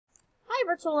Hi,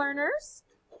 virtual learners.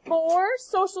 For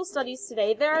social studies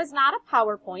today, there is not a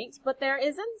PowerPoint, but there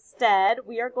is instead,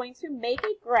 we are going to make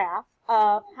a graph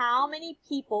of how many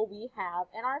people we have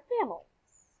in our families.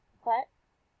 Okay?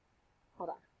 Hold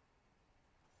on.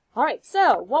 All right,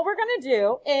 so what we're going to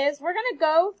do is we're going to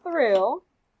go through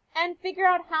and figure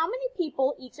out how many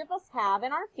people each of us have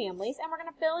in our families, and we're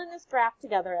going to fill in this graph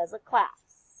together as a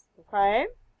class. Okay?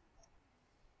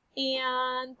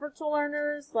 And virtual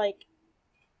learners like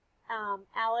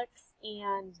Alex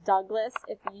and Douglas,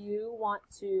 if you want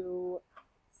to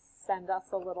send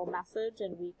us a little message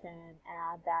and we can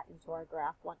add that into our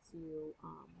graph once you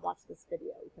watch this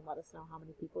video. You can let us know how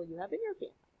many people you have in your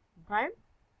family. Okay?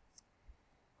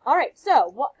 All right,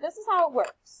 so this is how it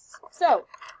works. So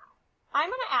I'm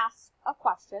going to ask a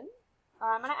question,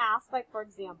 or I'm going to ask, like, for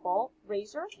example,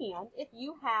 raise your hand if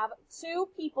you have 2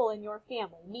 people in your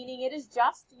family, meaning it is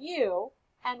just you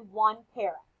and one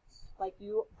parent. Like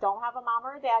you don't have a mom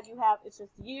or a dad, it's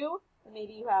just you, and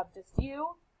maybe you have just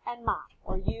you and mom,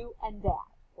 or you and dad,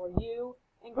 or you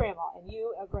and grandma, and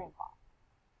you and grandpa.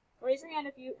 Raise your hand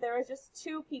if there is just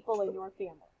 2 people in your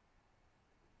family.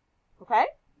 Okay?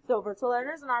 So virtual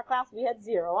learners in our class, we had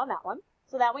 0 on that one.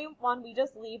 So that one we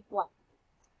just leave blank.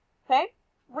 Okay?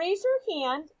 Raise your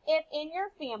hand if in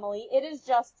your family it is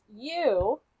just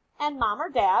you and mom or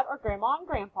dad, or grandma and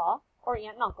grandpa, or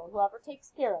aunt and uncle, whoever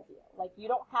takes care of you. Like you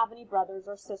don't have any brothers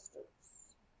or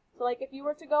sisters. So like if you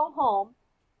were to go home,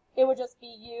 it would just be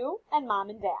you and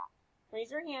mom and dad. Raise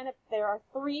your hand if there are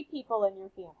 3 people in your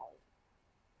family.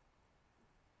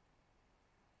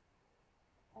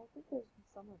 I think there's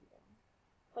some of you.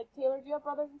 Like Taylor, do you have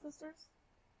brothers and sisters?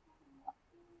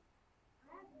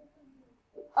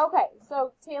 Okay,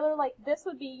 so Taylor, like this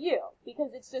would be you, because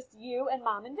it's just you and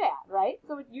mom and dad, right?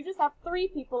 So you just have 3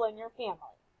 people in your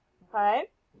family. Okay?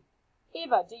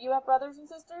 Eva, do you have brothers and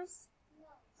sisters? No.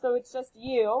 So it's just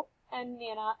you and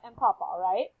Nana and Papa,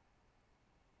 right?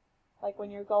 Like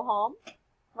when you go home,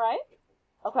 right?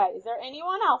 Okay, is there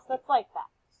anyone else that's like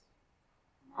that?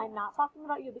 I'm not talking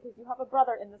about you because you have a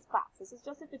brother in this class. This is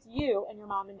just if it's you and your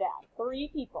mom and dad. 3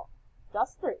 people.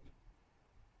 Just 3.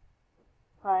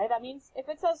 Okay, that means if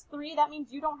it says 3, that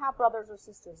means you don't have brothers or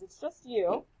sisters. It's just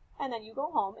you, and then you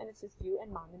go home and it's just you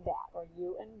and mom and dad, or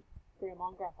you and grandma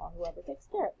and grandpa, whoever takes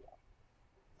care of you.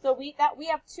 So we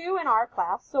have 2 in our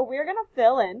class, so we're going to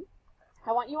fill in.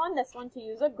 I want you on this one to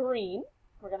use a green.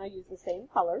 We're going to use the same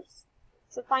colors.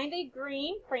 So find a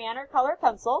green crayon or color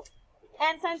pencil.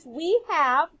 And since we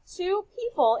have 2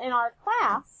 people in our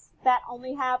class that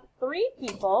only have 3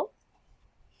 people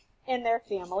in their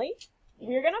family,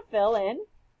 we're going to fill in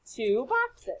 2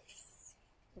 boxes.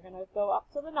 We're going to go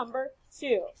up to the number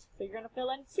 2. So you're going to fill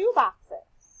in 2 boxes.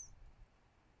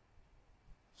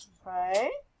 Okay.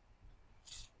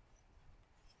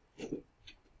 2.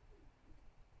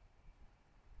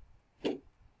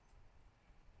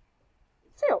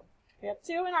 We have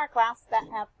 2 in our class that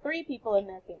have 3 people in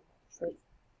their family. So it's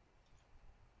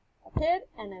a kid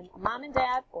and then a mom and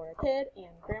dad, or a kid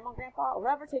and grandma and grandpa, or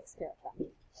whoever takes care of them.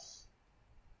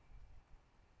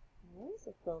 Okay,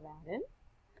 so fill that in.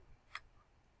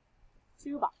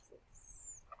 2 boxes.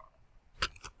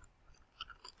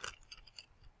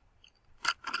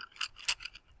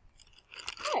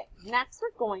 Okay, next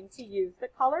we're going to use the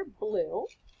color blue.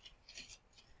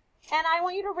 And I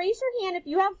want you to raise your hand if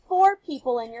you have 4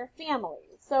 people in your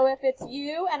family. So if it's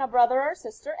you and a brother or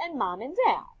sister and mom and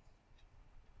dad.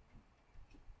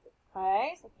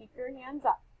 Okay, so keep your hands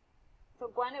up. So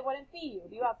Gwen, it wouldn't be you.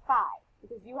 You have 5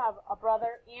 because you have a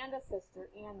brother and a sister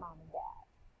and mom and dad.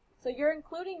 So you're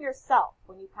including yourself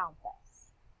when you count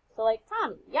this. So like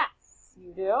Tommy, yes,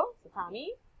 you do. So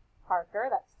Tommy, Parker,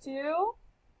 that's 2.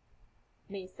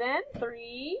 Mason,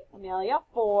 3. Amelia,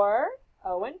 4.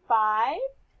 Owen, 5.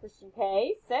 Christian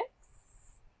K, 6.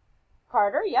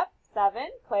 Carter, yep, 7.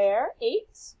 Claire,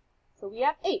 8. So we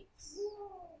have 8.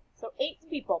 So 8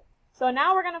 people. So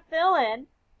now we're going to fill in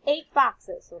 8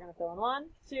 boxes. So we're going to fill in 1,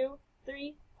 2,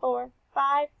 3, 4,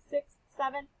 5, 6,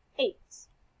 7, 8.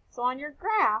 So on your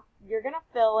graph, you're going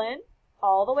to fill in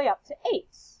all the way up to 8.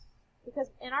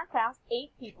 Because in our class,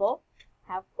 8 people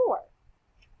have 4.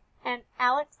 And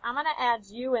Alex, I'm going to add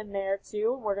you in there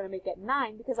too. We're going to make it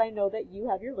 9 because I know that you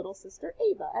have your little sister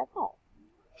Ava at home.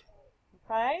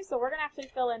 Okay, so we're going to actually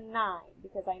fill in 9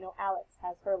 because I know Alex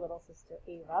has her little sister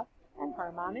Ava and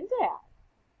her mom and dad.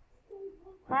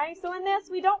 Okay, so in this,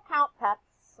 we don't count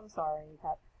pets. I'm sorry,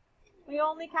 pets. We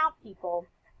only count people.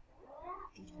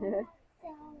 We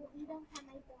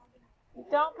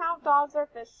don't count dogs or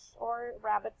fish or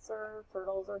rabbits or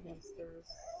turtles or hamsters.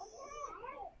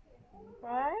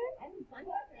 Okay.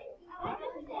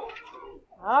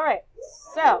 All right.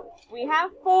 So we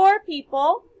have 4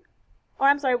 people, or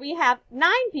I'm sorry, we have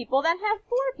 9 people that have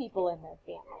 4 people in their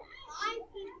family.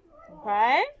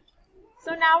 Okay.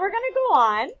 So now we're going to go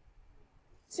on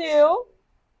to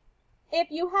if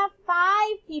you have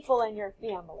 5 people in your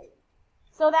family.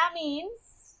 So that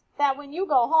means that when you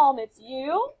go home, it's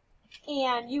you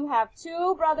and you have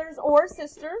 2 brothers or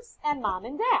sisters and mom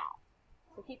and dad.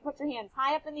 So put your hands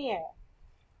high up in the air.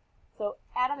 So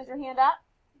Adam, is your hand up?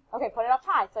 Okay, put it up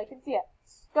high so I can see it.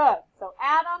 Good. So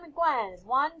Adam and Gwen,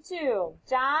 1, 2.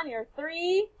 John, you're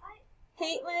 3.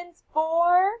 Caitlin's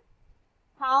 4.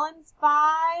 Colin's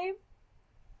 5.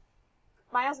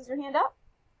 Miles, is your hand up?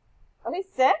 Okay,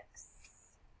 6.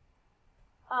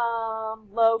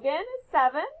 Logan is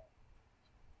 7.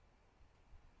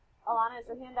 Alana, is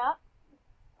your hand up?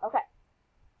 Okay.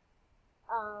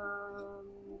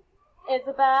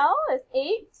 Isabel is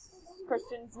 8.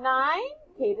 Christian's 9.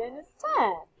 Caden is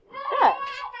 10. Good.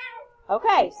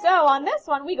 Okay, so on this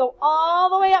one, we go all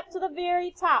the way up to the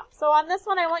very top. So on this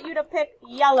one, I want you to pick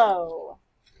yellow.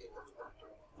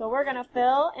 So we're going to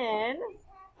fill in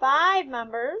 5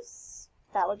 members.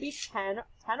 That would be 10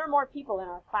 or more people in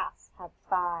our class have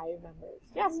 5 members.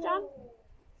 Yes, John?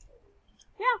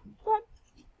 Yeah, good.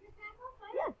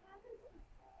 Yeah.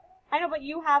 I know, but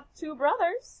you have 2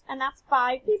 brothers, and that's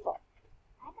 5 people.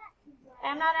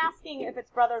 I'm not asking if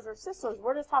it's brothers or sisters.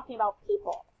 We're just talking about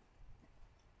people.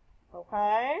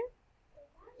 Okay?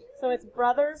 So it's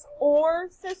brothers or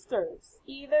sisters.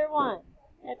 Either one.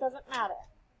 It doesn't matter.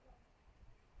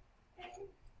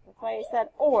 That's why I said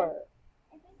or.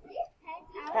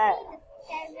 Okay.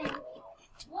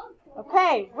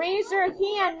 Okay, raise your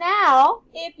hand now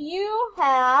if you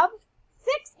have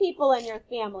 6 people in your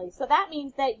family. So that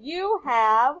means that you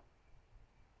have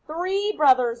 3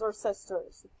 brothers or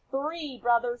sisters. 3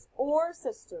 brothers or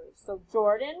sisters. So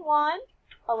Jordan, 1.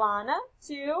 Alana,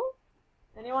 2.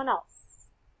 Anyone else?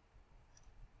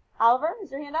 Oliver,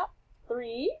 is your hand up?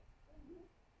 3.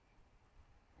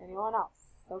 Anyone else?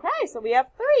 Okay, so we have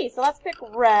 3. So let's pick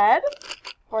red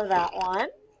for that one.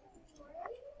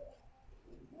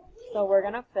 So we're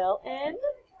going to fill in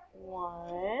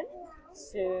 1,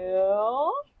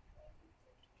 2,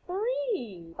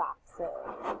 3 boxes.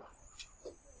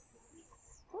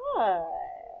 Good.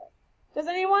 Does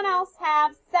anyone else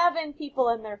have 7 people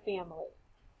in their family?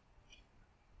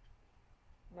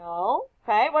 No?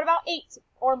 Okay, what about 8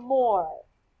 or more?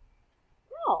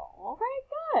 No. Okay,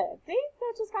 good. See,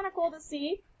 that's just kind of cool to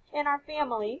see in our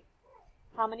family.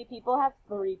 How many people have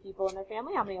 3 people in their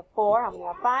family? How many have 4? How many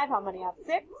have 5? How many have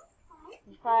 6?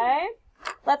 Okay.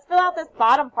 Let's fill out this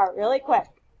bottom part really quick.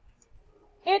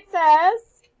 It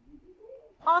says,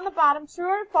 on the bottom, true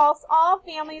or false, all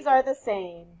families are the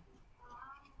same.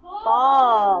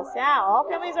 False. Yeah, all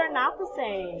families are not the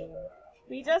same.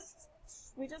 We just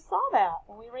saw that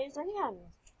when we raised our hand.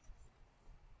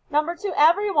 Number 2,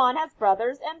 everyone has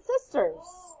brothers and sisters.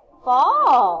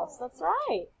 False. That's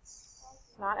right.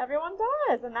 Not everyone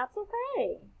does, and that's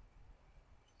okay.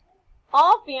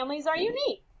 All families are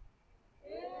unique.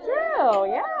 True,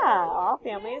 yeah. All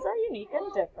families are unique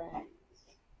and different.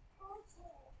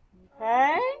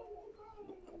 Okay?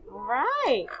 All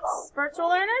right. Virtual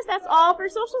learners, that's all for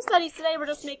social studies today. We're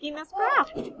just making this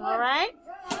graph. All right?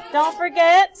 Don't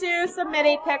forget to submit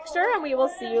a picture, and we will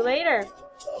see you later.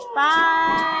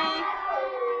 Bye.